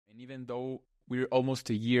even though we're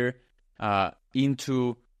almost a year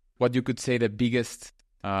into what you could say the biggest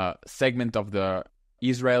segment of the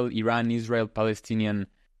Iran, Israel-Palestinian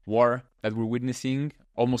war that we're witnessing,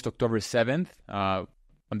 almost October 7th. On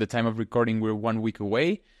the time of recording, we're 1 week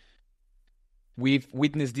away. We've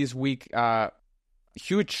witnessed this week a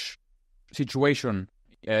huge situation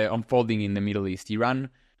unfolding in the Middle East.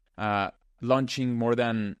 Iran launching more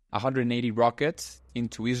than 180 rockets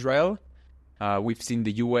into Israel. We've seen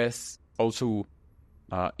the U.S. also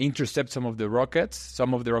intercept some of the rockets.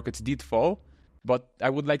 Some of the rockets did fall. But I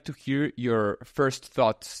would like to hear your first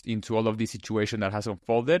thoughts into all of this situation that has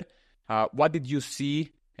unfolded. What did you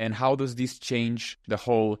see, and how does this change the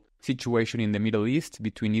whole situation in the Middle East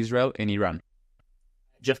between Israel and Iran?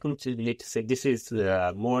 Just need to say this is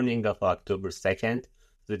the morning of October 2nd.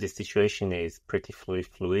 So the situation is pretty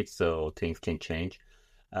fluid, so things can change.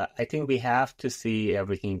 I think we have to see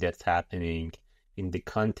everything that's happening in the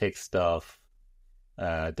context of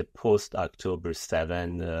the post-October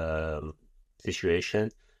 7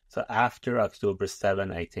 situation. So after October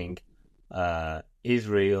 7, I think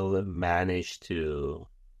Israel managed to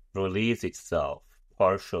release itself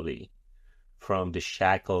partially from the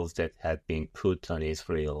shackles that had been put on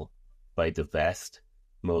Israel by the West,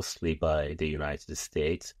 mostly by the United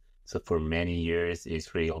States. So for many years,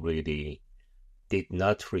 Israel really did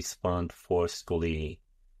not respond forcefully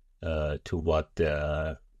to what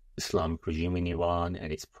the Islamic regime in Iran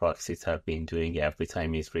and its proxies have been doing. Every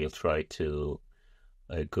time Israel tried to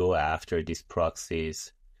go after these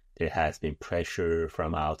proxies, there has been pressure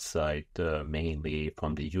from outside, mainly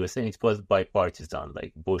from the US, and it was bipartisan,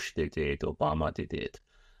 like Bush did it, Obama did it.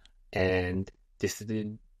 And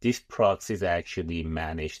these proxies actually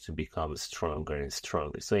managed to become stronger and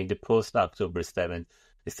stronger. So in the post-October 7,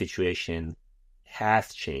 the situation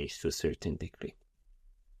has changed to a certain degree.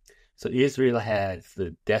 So Israel has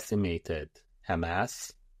decimated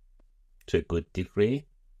Hamas to a good degree.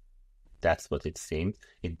 That's what it seems.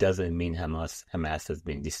 It doesn't mean Hamas has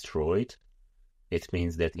been destroyed. It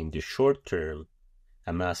means that in the short term,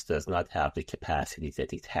 Hamas does not have the capacity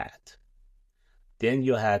that it had. Then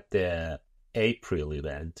you had the April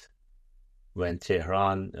event when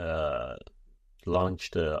Tehran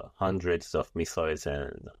launched hundreds of missiles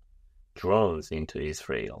and drones into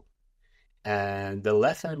Israel. And the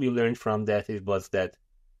lesson we learned from that was that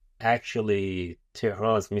actually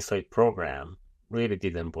Tehran's missile program really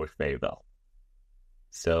didn't work very well.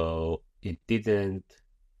 So the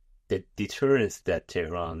deterrence that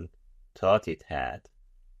Tehran thought it had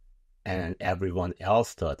and everyone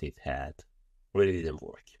else thought it had really didn't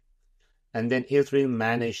work. And then Israel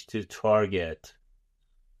managed to target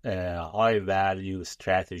a high-value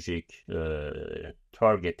strategic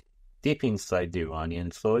target deep inside the Iranian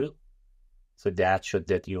soil. So that showed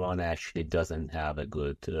that Iran actually doesn't have a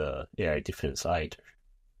good air defense either.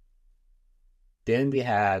 Then we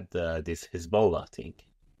had this Hezbollah thing.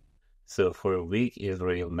 So for a week,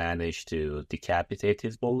 Israel managed to decapitate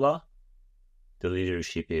Hezbollah. The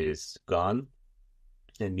leadership is gone.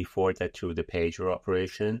 And before that, through the pager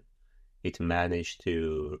operation, it managed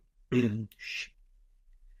to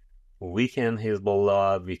weaken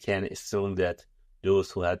Hezbollah. We can assume that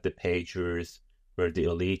those who had the pagers were the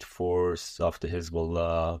elite force of the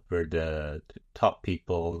Hezbollah, were the top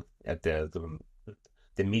people at the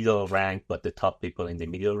middle rank, but the top people in the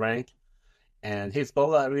middle rank. And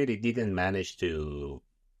Hezbollah really didn't manage to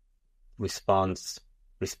respond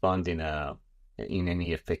in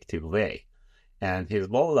any effective way. And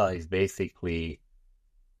Hezbollah is basically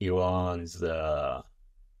Iran's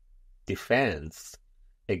defense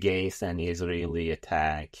against an Israeli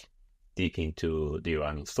attack deep into the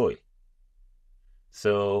Iranian soil.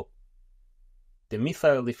 So the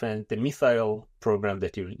missile program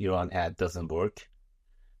that Iran had doesn't work.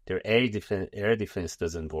 Their air defense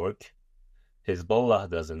doesn't work. Hezbollah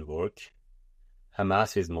doesn't work.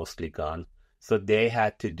 Hamas is mostly gone. So they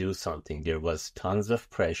had to do something. There was tons of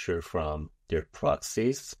pressure from their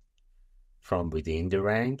proxies, from within the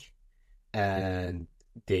rank, and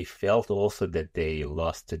they felt also that they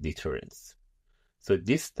lost the deterrence. So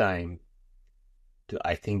this time,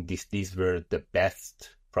 I think these were the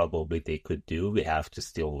best probably they could do. We have to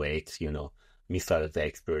still wait, missiles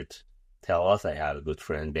experts tell us. I have a good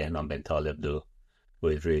friend, Behnam Ben Taleb, who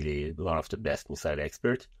is really one of the best missile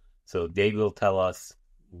experts. So they will tell us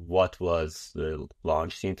what was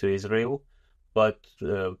launched into Israel. But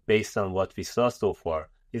based on what we saw so far,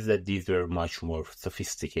 is that these were much more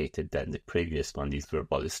sophisticated than the previous one. These were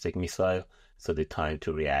ballistic missiles, so the time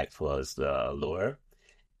to react was lower.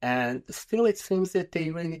 And still, it seems that they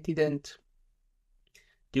really didn't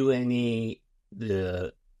do any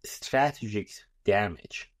strategic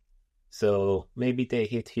damage. So maybe they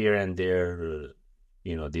hit here and there,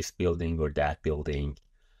 this building or that building,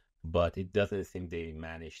 but it doesn't seem they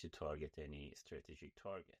managed to target any strategic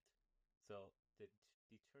target. So the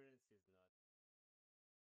deterrence is not.